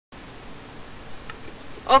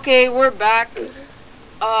Okay, we're back.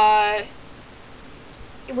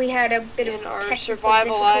 We had a bit In of our technical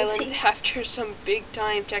survival island difficulties. after some big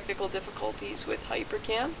time technical difficulties with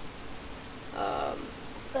Hypercam.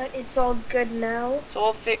 But it's all good now. It's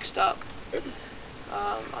all fixed up.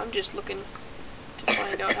 I'm just looking to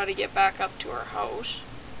find out how to get back up to our house.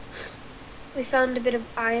 We found a bit of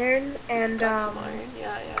iron and Got some iron,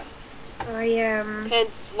 yeah. I am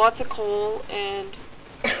Hence, lots of coal, and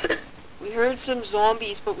we heard some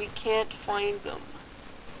zombies, but we can't find them.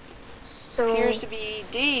 so Appears to be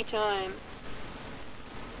daytime.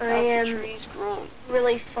 I Have am the trees grown?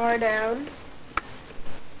 really far down,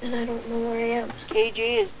 and I don't know where I am.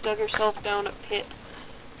 KJ has dug herself down a pit.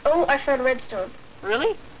 Oh, I found redstone.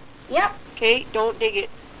 Really? Yep. Okay, don't dig it.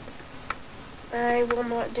 I will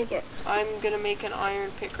not dig it. I'm gonna make an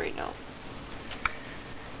iron pick right now.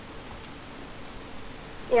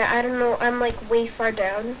 Yeah, I don't know. I'm like way far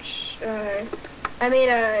down. I made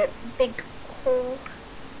a big hole,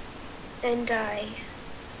 and I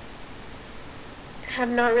have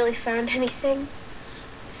not really found anything.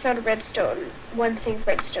 Found redstone. One thing of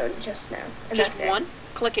redstone just now. And Just that's one?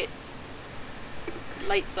 Click it.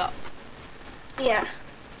 Lights up. It. Yeah.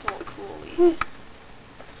 It's all cooly.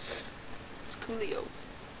 It's coolio.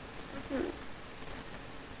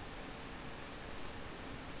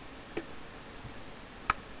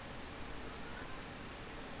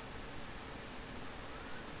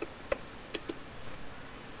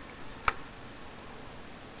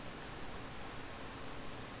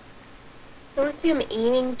 The only thing I'm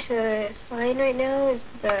aiming to find right now is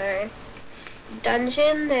the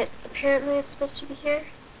dungeon that apparently is supposed to be here.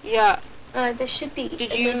 Yeah. This should be.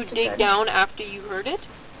 Did at you least a dig dungeon. down after you heard it?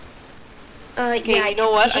 Okay, Yeah. you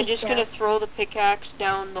know what? I'm dig just down. gonna throw the pickaxe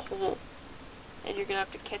down the hole. And you're gonna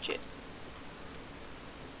have to catch it.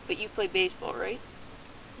 But you play baseball, right?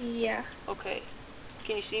 Yeah. Okay.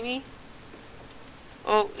 Can you see me?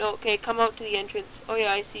 Oh, no, okay, come out to the entrance. Oh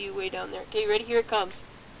yeah, I see you way down there. Okay, ready? Here it comes.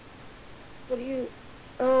 What do you?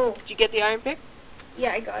 Oh. Did you get the iron pick?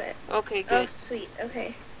 Yeah, I got it. Okay, Oh, good. sweet.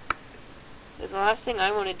 Okay. The last thing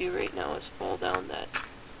I want to do right now is fall down that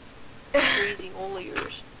crazy hole of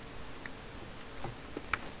yours.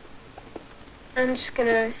 I'm just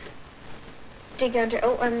gonna dig down to.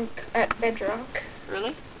 Oh, I'm at bedrock.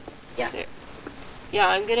 Really? Yeah. Sick. Yeah,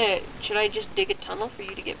 I'm gonna. Should I just dig a tunnel for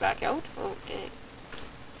you to get back out? Oh, dang.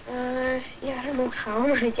 Yeah, I don't know how I'm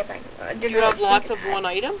gonna get back. Do you have lots of one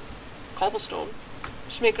item? Cobblestone.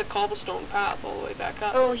 Just make a cobblestone path all the way back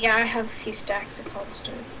up. Oh yeah, I have a few stacks of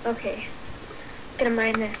cobblestone. Okay. Gonna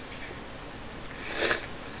mine this.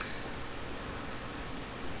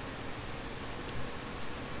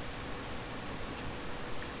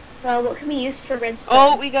 Well, what can we use for redstone?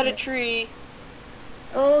 Oh, we got a tree.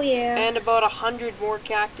 Oh yeah. And about 100 more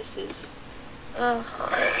cactuses. Oh,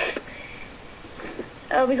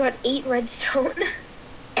 we got 8 redstone.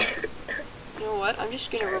 You know what? I'm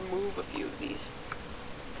just gonna remove a few of these.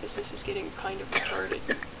 Because this is getting kind of retarded.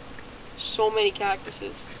 So many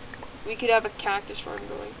cactuses. We could have a cactus farm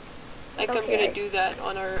going. Like, I'm Okay. gonna do that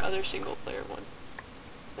on our other single player one.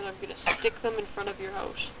 And I'm gonna stick them in front of your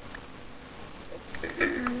house.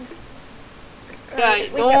 Yeah,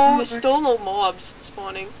 We got more. still no mobs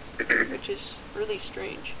spawning, which is really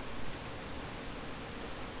strange.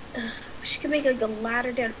 We should make like a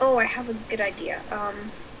ladder down. Oh, I have a good idea.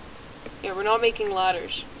 Yeah, we're not making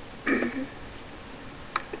ladders.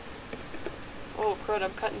 Oh crud,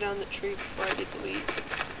 I'm cutting down the tree before I get the lead.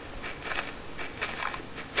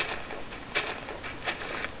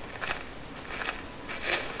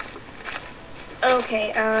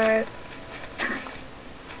 Okay, I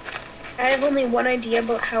have only one idea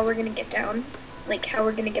about how we're gonna get down. Like, how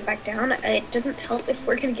we're gonna get back down. It doesn't help if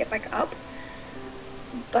we're gonna get back up.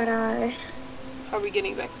 But, How are we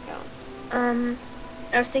getting back down?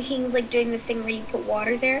 I was thinking, like, doing the thing where you put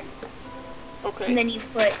water there. Okay. And then you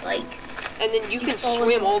put, like... And then you so can follow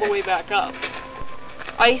swim all the water. way back up.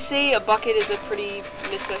 I say a bucket is a pretty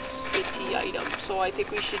necessity item, so I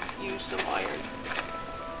think we should use some iron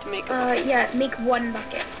to make a bucket. Yeah, make one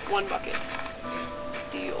bucket. One bucket.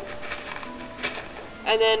 Deal.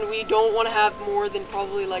 And then we don't want to have more than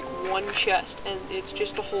probably like one chest, and it's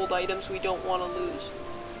just to hold items we don't want to lose.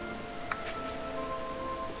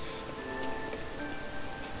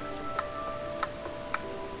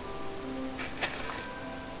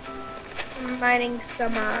 I'm mining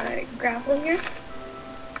some, gravel here.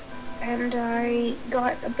 And I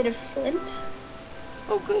got a bit of flint.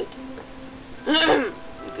 Oh, good.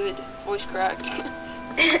 Good. Voice crack.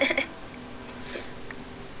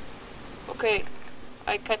 Okay.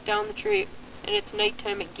 I cut down the tree, and it's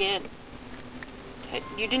nighttime again.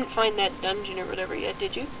 You didn't find that dungeon or whatever yet,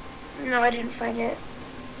 did you? No, I didn't find it.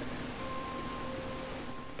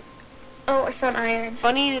 Oh, I found iron.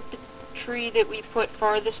 Funny that the tree that we put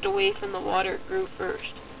farthest away from the water grew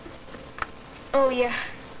first. Oh, yeah.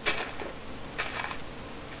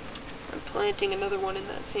 I'm planting another one in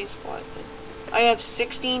that same spot. I have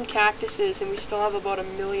 16 cactuses and we still have about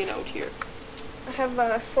 1 million out here. I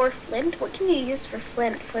have 4 flint. What can you use for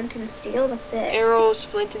flint? Flint and steel? That's it. Arrows,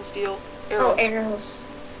 flint and steel. Arrows. Oh, arrows.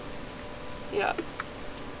 Yeah.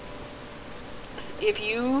 If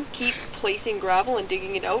you keep placing gravel and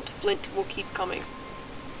digging it out, flint will keep coming.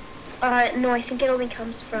 No, I think it only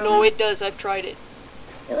comes from... No, it does. I've tried it.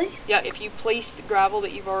 Really? Yeah, if you place the gravel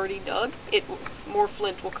that you've already dug, more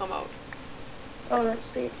flint will come out. Oh,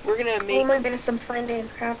 that's sweet. We're gonna make oh my goodness, I'm finding a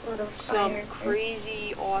crap load of some iron.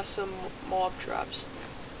 crazy awesome mob traps.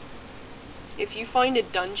 If you find a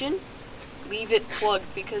dungeon, leave it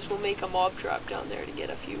plugged because we'll make a mob trap down there to get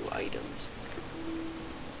a few items.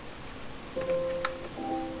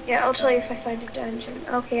 Yeah, I'll tell you if I find a dungeon.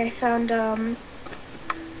 Okay, I found, how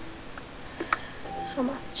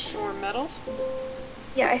much? Some more metals?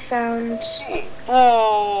 Yeah, I found...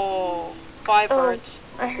 Oh, 5 hearts.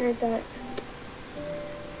 I heard that.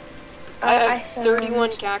 I have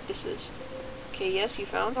 31 cactuses. Okay, yes, you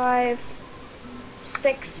found?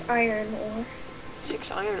 6 iron ore.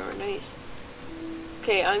 6 iron ore, nice.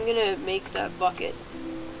 Okay, I'm gonna make that bucket.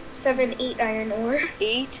 8 iron ore.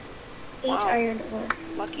 8? 8 Wow. iron ore.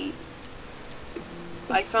 Lucky.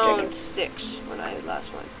 I found 6 when I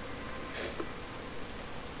last went.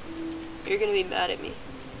 You're gonna be mad at me.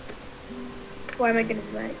 Why am I gonna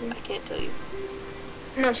be mad at you? I can't tell you.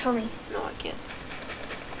 No, tell me. No, I can't.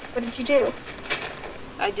 What did you do?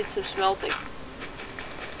 I did some smelting.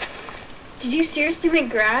 Did you seriously make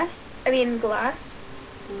glass?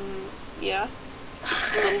 Yeah.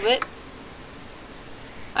 Just a little bit.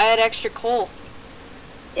 I had extra coal.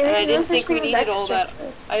 Yeah, And I there's didn't no such think we thing as needed all that.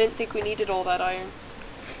 extra. I didn't think we needed all that iron.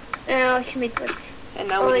 Yeah, I can make like... And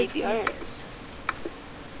now we need the iron.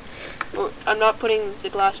 Well, I'm not putting the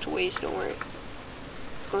glass to waste, don't worry.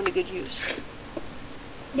 It's going to good use.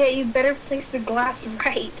 Yeah, you better place the glass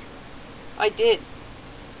right. I did.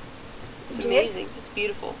 It's You did? amazing. It's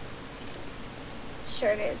beautiful.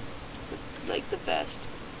 Sure it is. It's like the best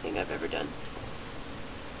thing I've ever done.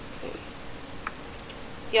 Okay.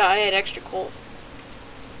 Yeah, I had extra coal.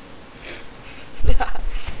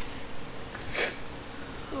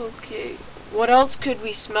 Okay. What else could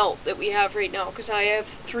we smelt that we have right now? Because I have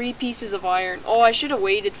 3 pieces of iron. Oh, I should have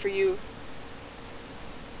waited for you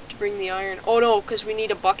to bring the iron. Oh no, because we need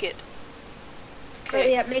a bucket. Okay. Oh,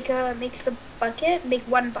 yeah, make the bucket, make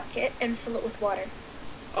 1 bucket, and fill it with water.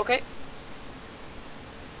 Okay.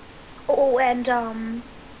 Oh, and,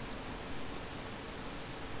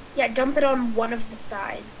 yeah, dump it on one of the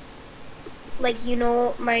sides. Like, you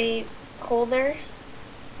know, my hole there?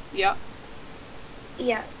 Yeah.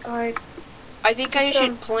 Yeah, I think I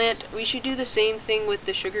should plant, we should do the same thing with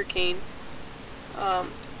the sugar cane.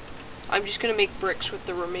 I'm just gonna make bricks with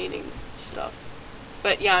the remaining stuff.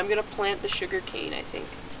 But yeah, I'm gonna plant the sugar cane, I think.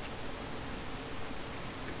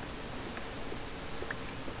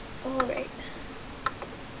 alright.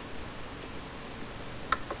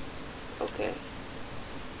 Okay.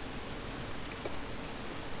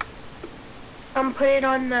 Put it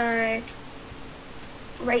on the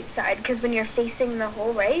right side, because when you're facing the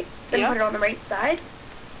hole right, then put it on the right side,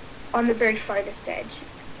 on the very farthest edge.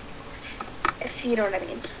 If you know what I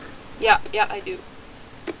mean. Yeah, I do.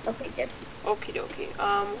 Okay, good. Okie dokie.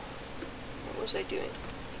 What was I doing?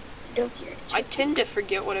 Dokie. I tend to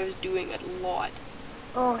forget what I was doing a lot.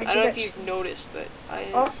 Oh, I don't know if you've noticed, but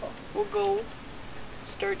I awful. will go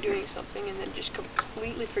start doing something and then just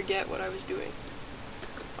completely forget what I was doing.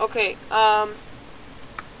 Okay,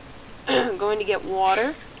 going to get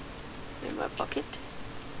water in my bucket.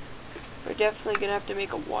 We're definitely gonna have to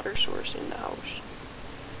make a water source in the house.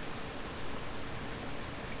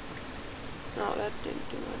 No, that didn't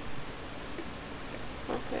do it.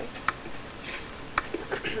 Okay.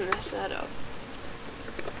 Mess that up.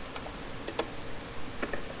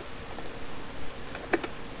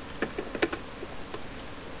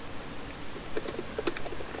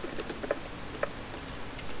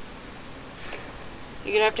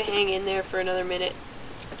 You're gonna have to hang in there for another minute.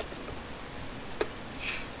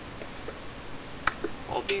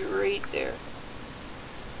 I'll be right there.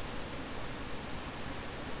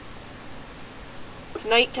 It's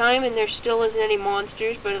nighttime and there still isn't any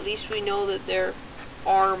monsters, but at least we know that there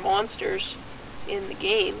are monsters in the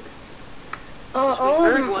game. All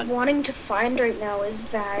I'm wanting to find right now is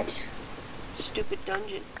that stupid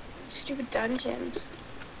dungeon. Stupid dungeon.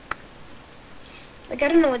 Like, I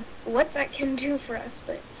don't know what that can do for us,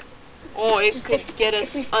 but... Oh, it Just could if get we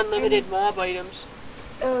us find- unlimited mob items.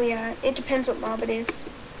 Oh, yeah. It depends what mob it is.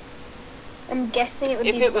 I'm guessing it would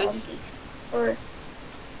If be it zombie. was- Or...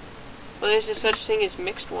 Well, there's no such thing as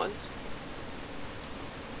mixed ones.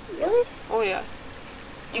 Really? Oh, yeah.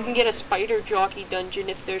 You can get a spider jockey dungeon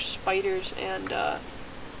if there's spiders and,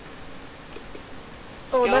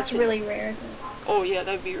 Oh, that's skeletons. really rare. Oh, yeah,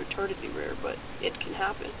 that'd be retardedly rare, but it can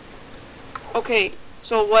happen. Okay,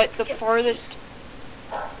 so what, the farthest...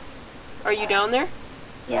 Are you down there?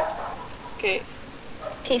 Yeah. Okay,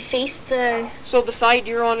 Okay, face the... so the side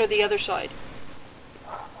you're on or the other side?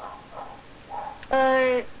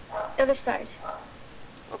 Other side.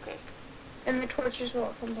 Okay. And the torches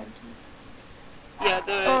will come down to me. Yeah,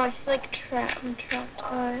 Oh, I feel like I'm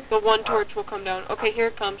trapped. the one torch will come down. Okay, here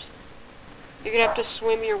it comes. You're gonna have to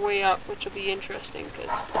swim your way up, which will be interesting, because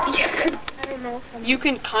Because I don't know if I'm... you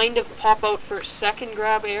can kind of pop out for a second,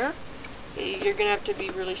 grab air. You're gonna have to be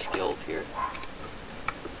really skilled here.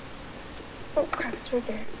 Oh, crap, it's right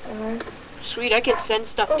there. Sweet, I can send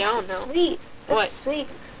stuff Oh, down now. sweet. That's What? sweet.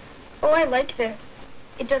 Oh, I like this.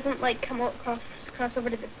 It doesn't, like, come out cross over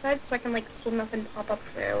to this side, so I can, like, swim up and pop up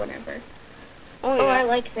there whenever. Oh, Oh, I yeah.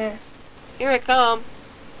 like this. Here I come.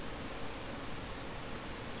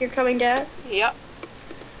 You're coming down? Yep.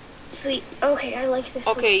 Sweet. Okay, I like this.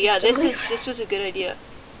 Okay, yeah, system. this was a good idea.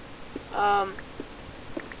 And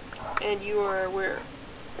you are where?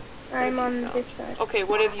 I'm What have you on found? this side. Okay,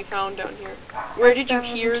 what have you found down here? Where did you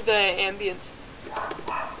found- hear the ambience?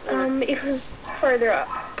 It was further up.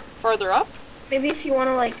 Farther up? Maybe if you want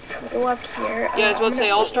to, like, go up here. Yeah, I was about to I'm say,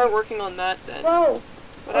 gonna- I'll start working on that then. Whoa!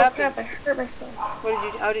 What Oh happened? crap, I hurt myself.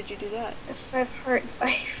 How did you do that? At 5 hearts,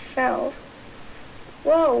 I fell.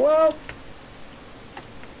 Whoa, whoa!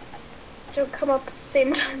 Don't come up at the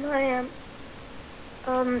same time I am.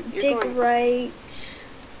 You're dig going- right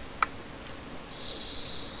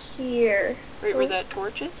here. Right where that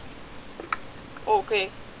torch is? Oh, okay.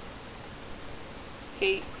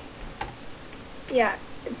 Okay. Yeah,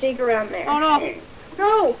 dig around there. Oh, no.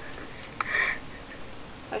 No!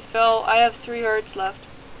 I fell. I have 3 hearts left.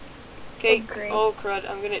 Okay. Oh, great. Oh,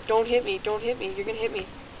 crud. Don't hit me. Don't hit me. You're gonna hit me.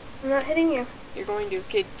 I'm not hitting you. You're going to.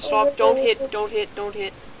 Okay, stop. Don't hit. Don't hit. Don't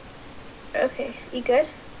hit. Okay, you good?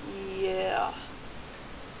 Yeah.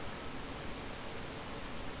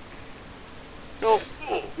 No.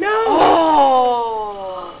 No!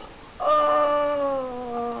 Oh!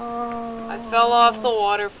 Oh! I fell off the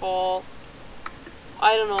waterfall.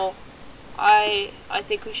 I don't know. I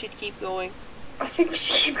think we should keep going. I think we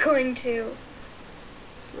should keep going too.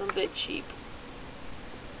 It's a little bit cheap.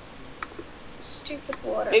 Stupid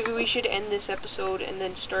water. Maybe we should end this episode and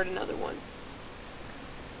then start another one.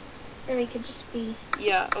 And we could just be...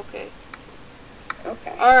 Yeah, okay.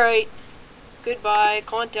 Okay. Alright. Goodbye.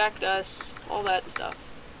 Contact us. All that stuff.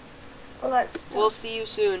 Well, that's... We'll see you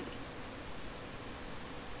soon.